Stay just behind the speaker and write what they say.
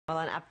Well,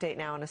 an update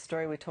now on a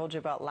story we told you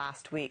about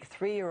last week.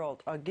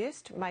 3-year-old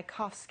August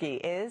Maikovsky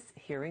is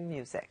hearing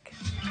music.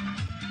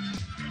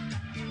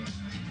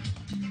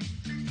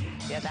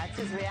 Yeah, that's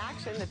his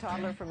reaction. The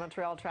toddler from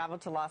Montreal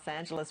traveled to Los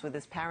Angeles with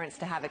his parents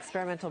to have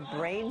experimental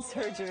brain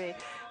surgery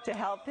to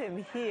help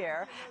him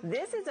hear.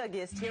 This is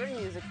August hearing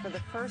music for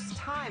the first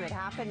time. It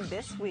happened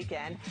this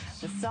weekend.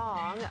 The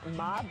song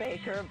Ma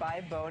Baker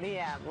by Boney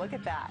M. Look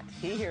at that.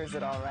 He hears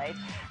it all right.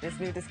 This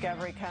new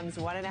discovery comes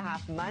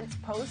 1.5 months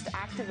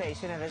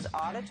post-activation of his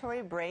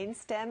auditory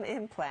brainstem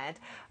implant.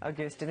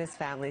 August and his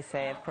family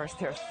say, of course,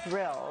 they're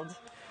thrilled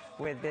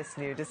with this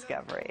new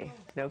discovery.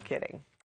 No kidding.